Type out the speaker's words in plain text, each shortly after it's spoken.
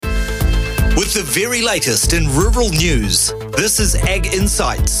with the very latest in rural news. This is Ag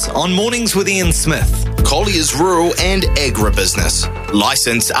Insights on Mornings with Ian Smith. Colliers Rural and Agribusiness.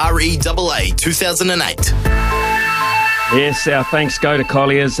 Licence REAA 2008. Yes, our thanks go to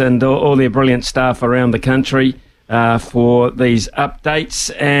Colliers and all their brilliant staff around the country for these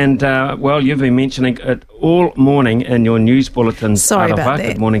updates. And, you've been mentioning it all morning in your news bulletin. Sorry about that.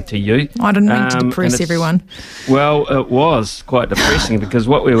 Good morning to you. I didn't mean to depress everyone. Well, it was quite depressing because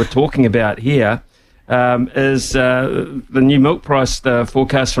what we were talking about here is the new milk price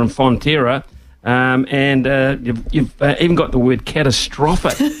forecast from Fonterra. You've even got the word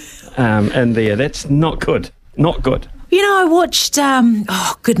catastrophic in there. That's not good. Not good. You know, I watched,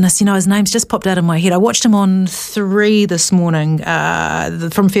 his name's just popped out of my head. I watched him on 3 this morning,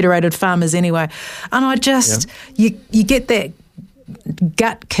 from Federated Farmers anyway. And I just, you get that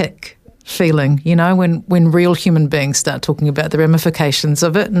gut kick feeling, you know, when real human beings start talking about the ramifications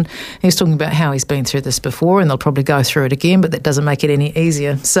of it. And he's talking about how he's been through this before and they'll probably go through it again, but that doesn't make it any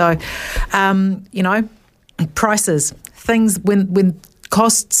easier. So, prices, things, when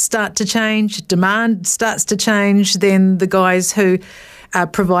costs start to change, demand starts to change, then the guys who are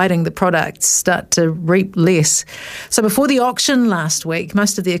providing the products start to reap less. So before the auction last week,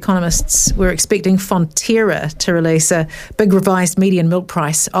 most of the economists were expecting Fonterra to release a big revised median milk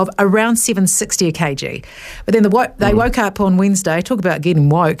price of around $7.60 a kg. But then they woke up on Wednesday, talk about getting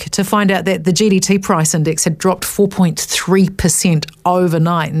woke, to find out that the GDT price index had dropped 4.3%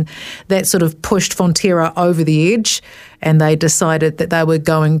 overnight, and that sort of pushed Fonterra over the edge. And they decided that they were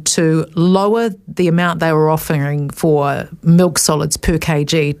going to lower the amount they were offering for milk solids per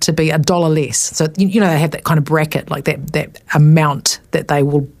kg to be $1 less. So, they have that kind of bracket, like that amount that they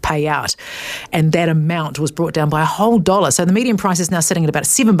will pay out. And that amount was brought down by a whole $1. So the median price is now sitting at about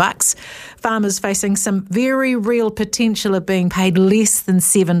 $7. Farmers facing some very real potential of being paid less than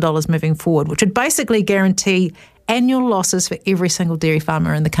 $7 moving forward, which would basically guarantee annual losses for every single dairy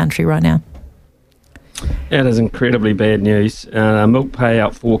farmer in the country right now. That is incredibly bad news. Milk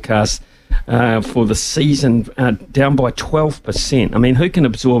payout forecast for the season down by 12%. I mean, who can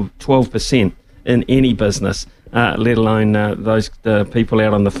absorb 12% in any business, let alone the people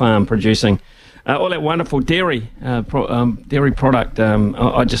out on the farm producing all that wonderful dairy product?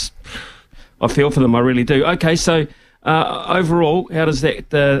 I feel for them, I really do. Okay, so overall, how does that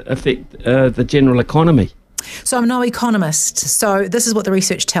affect the general economy? So I'm no economist, so this is what the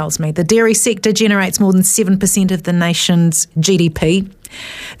research tells me. The dairy sector generates more than 7% of the nation's GDP.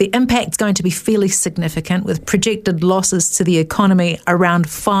 The impact's going to be fairly significant, with projected losses to the economy around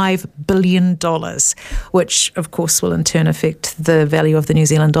 $5 billion, which, of course, will in turn affect the value of the New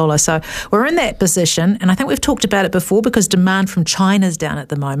Zealand dollar. So we're in that position, and I think we've talked about it before because demand from China's down at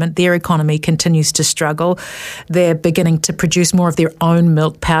the moment. Their economy continues to struggle. They're beginning to produce more of their own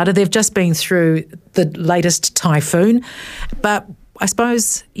milk powder. They've just been through the latest typhoon, but I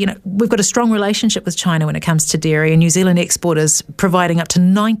suppose, we've got a strong relationship with China when it comes to dairy, and New Zealand exporters providing up to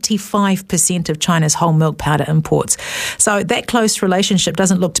 95% of China's whole milk powder imports. So that close relationship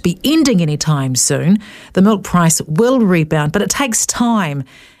doesn't look to be ending anytime soon. The milk price will rebound, but it takes time,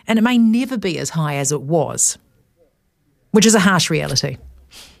 and it may never be as high as it was, which is a harsh reality.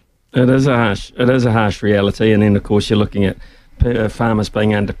 It is a harsh reality, and then, of course, you're looking at farmers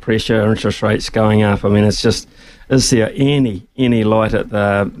being under pressure, interest rates going up. I mean, it's just, is there any light at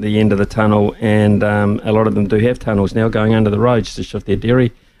the end of the tunnel? And a lot of them do have tunnels now going under the roads to shift their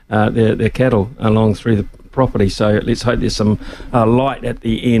dairy, their cattle along through the property. So let's hope there's some light at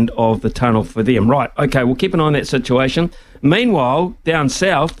the end of the tunnel for them. Right, okay, we'll keep an eye on that situation. Meanwhile, down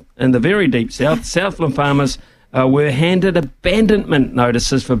south, in the very deep south, Southland farmers were handed abandonment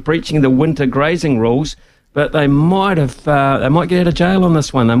notices for breaching the winter grazing rules, but they might get out of jail on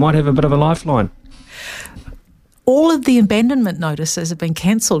this one. They might have a bit of a lifeline. All of the abandonment notices have been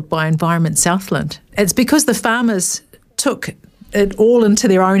cancelled by Environment Southland. It's because the farmers took it all into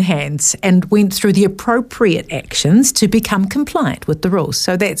their own hands and went through the appropriate actions to become compliant with the rules.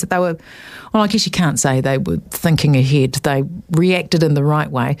 So I guess you can't say they were thinking ahead. They reacted in the right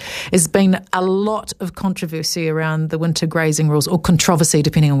way. There's been a lot of controversy around the winter grazing rules, or controversy,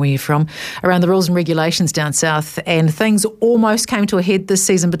 depending on where you're from, around the rules and regulations down south. And things almost came to a head this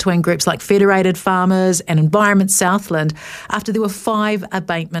season between groups like Federated Farmers and Environment Southland after there were 5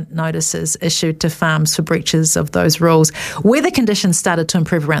 abatement notices issued to farms for breaches of those rules. Weather conditions started to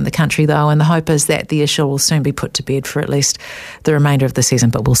improve around the country, though, and the hope is that the issue will soon be put to bed for at least the remainder of the season.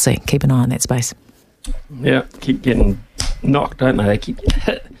 But we'll see. Keep an eye on that space. Yeah, keep getting knocked, don't they? They keep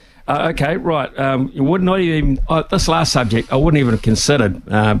hit. Okay, right. You would not even this last subject I wouldn't even have considered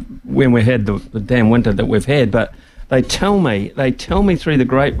when we had the damn winter that we've had. But they tell me through the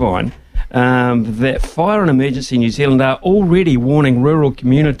grapevine that Fire and Emergency New Zealand are already warning rural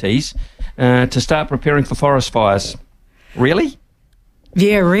communities to start preparing for forest fires. Really?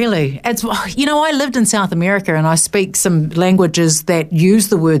 Yeah, really. It's, I lived in South America and I speak some languages that use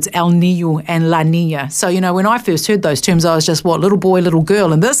the words El Niño and La Niña. So, when I first heard those terms, I was just, little boy, little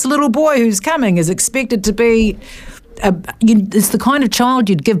girl. And this little boy who's coming is expected to be, it's the kind of child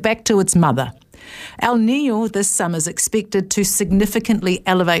you'd give back to its mother. El Niño this summer is expected to significantly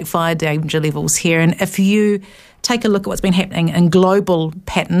elevate fire danger levels here. And if you take a look at what's been happening in global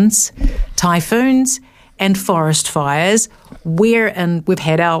patterns, typhoons and forest fires, we've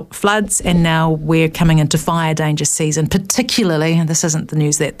had our floods and now we're coming into fire danger season, particularly, and this isn't the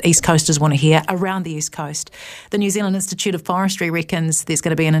news that East Coasters want to hear, around the East Coast. The New Zealand Institute of Forestry reckons there's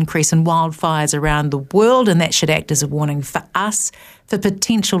going to be an increase in wildfires around the world, and that should act as a warning for us for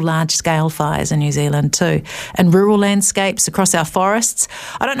potential large-scale fires in New Zealand too. In rural landscapes across our forests,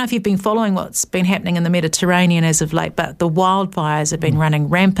 I don't know if you've been following what's been happening in the Mediterranean as of late, but the wildfires have been running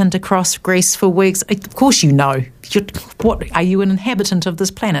rampant across Greece for weeks. Of course you know. Are you an inhabitant of this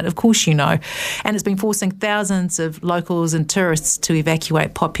planet? Of course you know. And it's been forcing thousands of locals and tourists to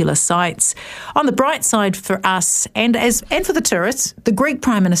evacuate popular sites. On the bright side for us and for the tourists, the Greek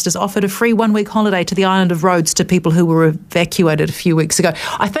Prime Minister's offered a free 1-week holiday to the island of Rhodes to people who were evacuated a few weeks ago.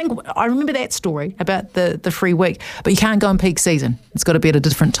 I remember that story about the free week, but you can't go in peak season. It's got to be at a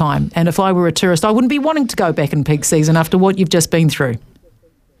different time. And if I were a tourist, I wouldn't be wanting to go back in peak season after what you've just been through.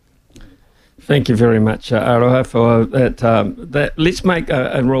 Thank you very much, Aroha, for that. Let's make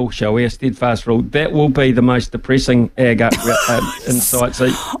a rule, shall we? A steadfast rule. That will be the most depressing ag insight. So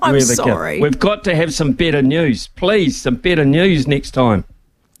I'm sorry. We've got to have some better news. Please, some better news next time.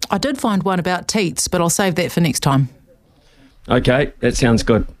 I did find one about teats, but I'll save that for next time. Okay, that sounds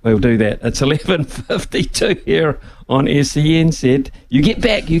good. We'll do that. It's 11:52 here on SENZ. You get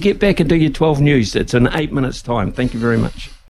back and do your 12 news. It's in 8 minutes' time. Thank you very much.